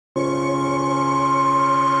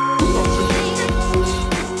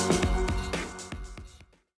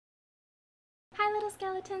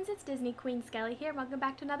Skeletons, it's Disney Queen Skelly here. Welcome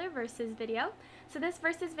back to another Versus video. So this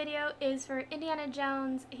Versus video is for Indiana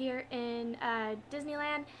Jones here in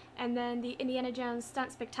Disneyland, and then the Indiana Jones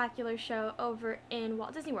Stunt Spectacular show over in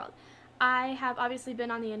Walt Disney World. I have obviously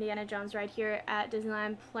been on the Indiana Jones ride here at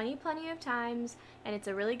Disneyland plenty of times, and it's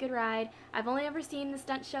a really good ride. I've only ever seen the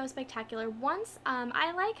Stunt Show Spectacular once.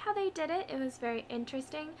 I like how they did it. It was very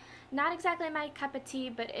interesting. Not exactly my cup of tea,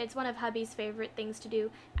 but it's one of hubby's favorite things to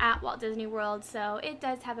do at Walt Disney World, so it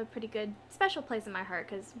does have a pretty good special place in my heart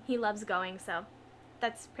because he loves going, so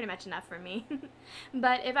that's pretty much enough for me.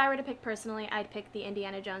 But if I were to pick personally, I'd pick the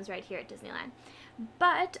Indiana Jones ride here at Disneyland.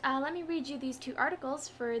 But let me read you these two articles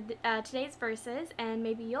for today's Versus, and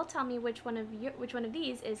maybe you'll tell me which one of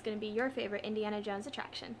these is going to be your favorite Indiana Jones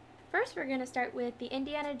attraction. First, we're going to start with the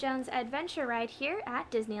Indiana Jones Adventure ride here at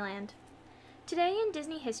Disneyland. Today in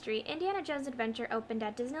Disney history, Indiana Jones Adventure opened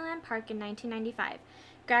at Disneyland Park in 1995.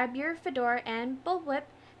 Grab your fedora and bullwhip.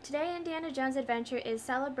 Today, Indiana Jones Adventure is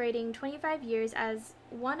celebrating 25 years as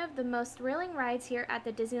one of the most thrilling rides here at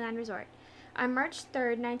the Disneyland Resort. On March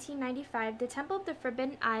 3, 1995, the Temple of the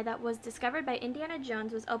Forbidden Eye that was discovered by Indiana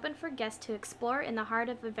Jones was opened for guests to explore in the heart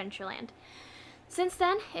of Adventureland. Since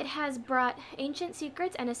then, it has brought ancient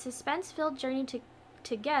secrets and a suspense-filled journey to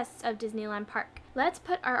guests of Disneyland Park. Let's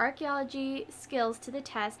put our archaeology skills to the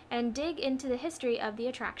test and dig into the history of the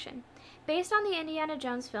attraction. Based on the Indiana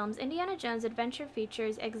Jones films, Indiana Jones Adventure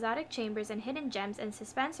features exotic chambers and hidden gems and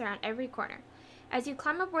suspense around every corner. As you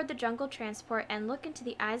climb aboard the jungle transport and look into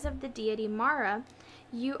the eyes of the deity Mara,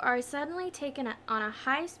 you are suddenly taken on a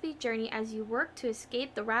high-speed journey as you work to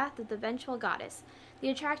escape the wrath of the vengeful goddess. The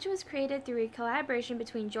attraction was created through a collaboration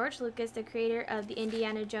between George Lucas, the creator of the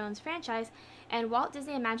Indiana Jones franchise, and Walt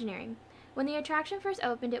Disney Imagineering. When the attraction first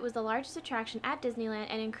opened, it was the largest attraction at Disneyland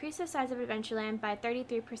and increased the size of Adventureland by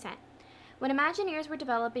 33%. When Imagineers were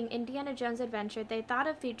developing Indiana Jones Adventure, they thought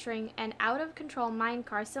of featuring an out-of-control mine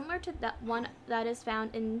car similar to the one that is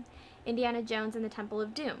found in Indiana Jones and the Temple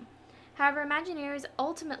of Doom. However, Imagineers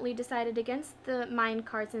ultimately decided against the mine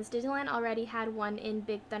car since Disneyland already had one in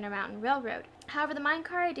Big Thunder Mountain Railroad. However, the mine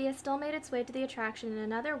car idea still made its way to the attraction in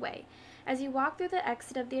another way. As you walk through the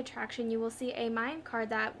exit of the attraction, you will see a mine car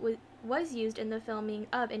that was used in the filming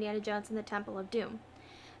of Indiana Jones and the Temple of Doom.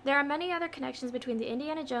 There are many other connections between the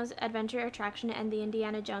Indiana Jones Adventure attraction and the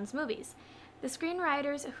Indiana Jones movies. The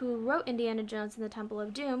screenwriters who wrote Indiana Jones and the Temple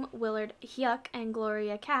of Doom, Willard Huyck and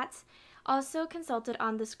Gloria Katz, also consulted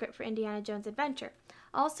on the script for Indiana Jones Adventure.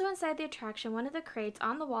 Also inside the attraction, one of the crates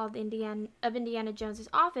on the wall of Indiana Jones's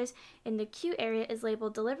office in the queue area is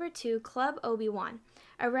labeled "Delivered to Club Obi-Wan,"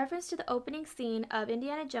 a reference to the opening scene of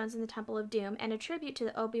Indiana Jones and the Temple of Doom and a tribute to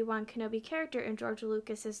the Obi-Wan Kenobi character in George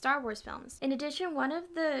Lucas's Star Wars films. In addition, one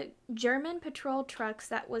of the German patrol trucks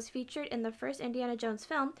that was featured in the first Indiana Jones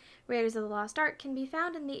film, Raiders of the Lost Ark, can be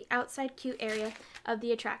found in the outside queue area of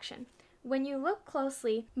the attraction. When you look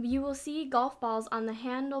closely, you will see golf balls on the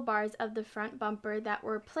handlebars of the front bumper that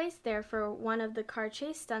were placed there for one of the car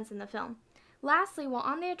chase stunts in the film. Lastly, while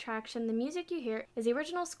on the attraction, the music you hear is the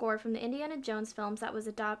original score from the Indiana Jones films that was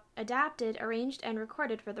adapted, arranged, and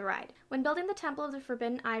recorded for the ride. When building the Temple of the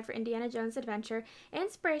Forbidden Eye for Indiana Jones Adventure,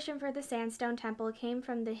 inspiration for the Sandstone Temple came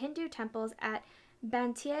from the Hindu temples at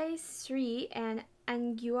Banteay Sri and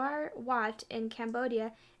Angkor Wat in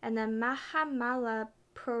Cambodia and the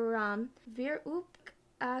Mahamalapuram,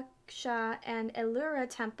 Virupaksha, and Ellora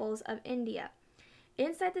temples of India.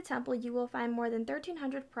 Inside the temple, you will find more than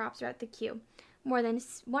 1,300 props throughout the queue, more than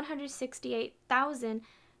 168,000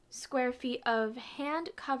 square feet of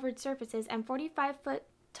hand-covered surfaces, and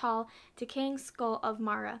 45-foot-tall decaying skull of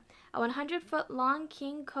Mara, a 100-foot-long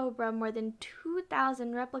king cobra, more than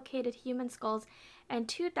 2,000 replicated human skulls, and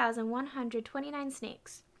 2,129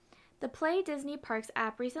 snakes. The Play Disney Parks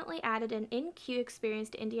app recently added an in-queue experience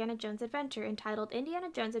to Indiana Jones Adventure entitled Indiana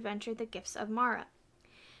Jones Adventure: The Gifts of Mara.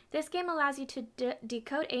 This game allows you to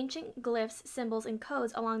decode ancient glyphs, symbols, and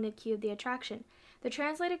codes along the queue of the attraction. The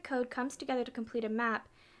translated code comes together to complete a map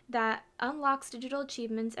that unlocks digital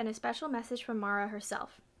achievements and a special message from Mara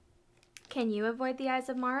herself. Can you avoid the eyes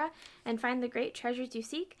of Mara and find the great treasures you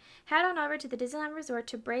seek? Head on over to the Disneyland Resort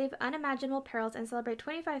to brave unimaginable perils and celebrate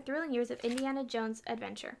 25 thrilling years of Indiana Jones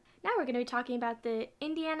Adventure. Now we're going to be talking about the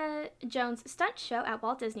Indiana Jones Stunt Show at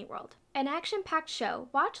Walt Disney World. An action-packed show.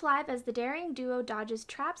 Watch live as the daring duo dodges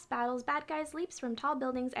traps, battles bad guys, leaps from tall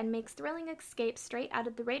buildings, and makes thrilling escapes straight out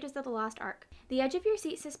of the Raiders of the Lost Ark. The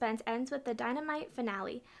edge-of-your-seat suspense ends with the dynamite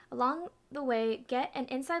finale. Along the way, get an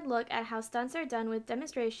inside look at how stunts are done with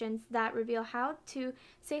demonstrations that reveal how to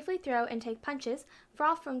safely throw and take punches,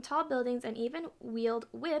 fall from tall buildings, and even wield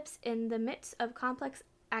whips in the midst of complex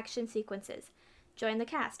action sequences. Join the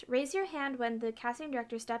cast. Raise your hand when the casting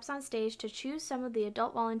director steps on stage to choose some of the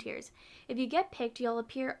adult volunteers. If you get picked, you'll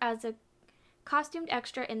appear as a costumed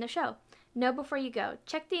extra in the show. Know before you go.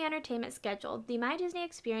 Check the entertainment schedule, the My Disney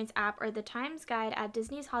Experience app, or the Times Guide at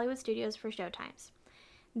Disney's Hollywood Studios for showtimes.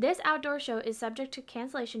 This outdoor show is subject to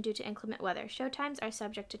cancellation due to inclement weather. Showtimes are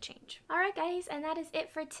subject to change. Alright guys, and that is it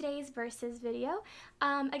for today's Versus video.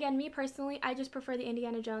 Again, me personally, I just prefer the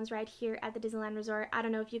Indiana Jones ride here at the Disneyland Resort. I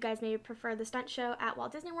don't know if you guys maybe prefer the stunt show at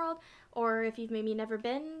Walt Disney World, or if you've maybe never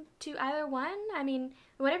been to either one. I mean,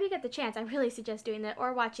 whenever you get the chance, I really suggest doing that,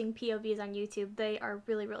 or watching POVs on YouTube. They are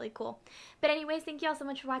really, really cool. But anyways, thank you all so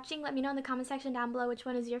much for watching. Let me know in the comment section down below which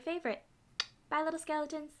one is your favorite. Bye little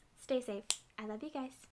skeletons. Stay safe. I love you guys.